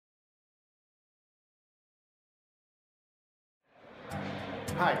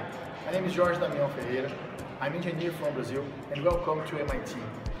Hi, my name is Damião Ferreira. I'm an engineer from Brazil and welcome to MIT.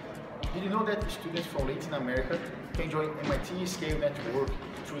 Did you know that students from Latin America can join MIT Scale Network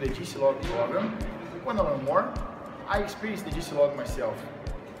through the GCLOG program? Want to learn more? I experienced the GCLOG myself.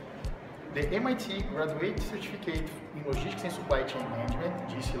 The MIT Graduate Certificate in Logistics and Supply Chain Management,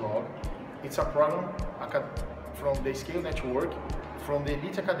 GCLOG, it's a program from the Scale Network from the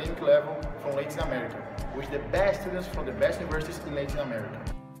elite academic level from Latin America, with the best students from the best universities in Latin America.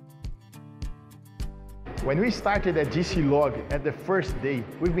 When we started at GCLOG at the first day,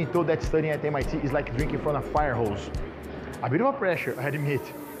 we've been told that studying at MIT is like drinking from a fire hose. A bit of a pressure, I admit,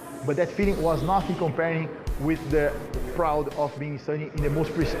 but that feeling was nothing comparing with the proud of being studying in the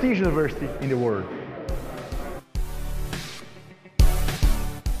most prestigious university in the world.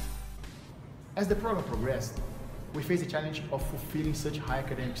 As the program progressed, we faced the challenge of fulfilling such high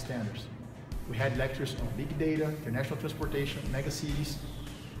academic standards. We had lectures on big data, international transportation, megacities.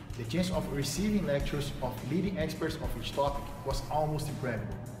 The chance of receiving lectures of leading experts of each topic was almost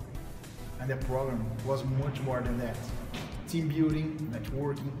incredible. And the program was much more than that. Team building,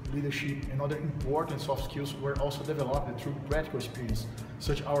 networking, leadership, and other important soft skills were also developed through practical experience,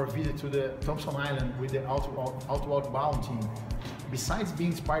 such as our visit to the Thompson Island with the Outward Bound team, besides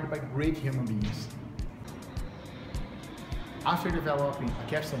being inspired by great human beings. After developing a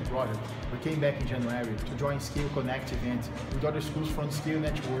capstone project, we came back in January to join Scale Connect event with other schools from the Scale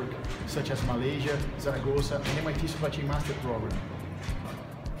Network, such as Malaysia, Zaragoza, and MIT Supply Chain Master Program.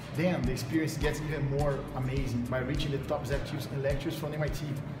 Then the experience gets even more amazing by reaching the top executives and lecturers from MIT,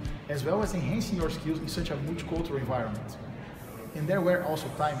 as well as enhancing your skills in such a multicultural environment. And there were also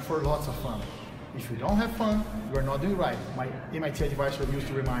time for lots of fun. If you don't have fun, you are not doing right, my MIT advisor used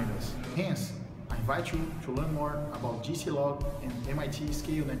to remind us. Hence, I invite you to learn more about GCLOG and MIT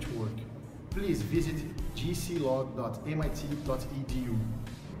Scale Network. Please visit gclog.mit.edu.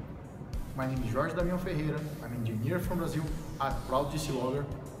 My name is Damião Ferreira. I'm an engineer from Brazil, a proud GCLOGer,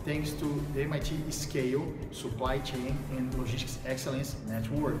 thanks to the MIT Scale, Supply Chain and Logistics Excellence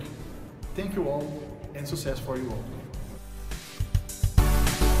Network. Thank you all and success for you all.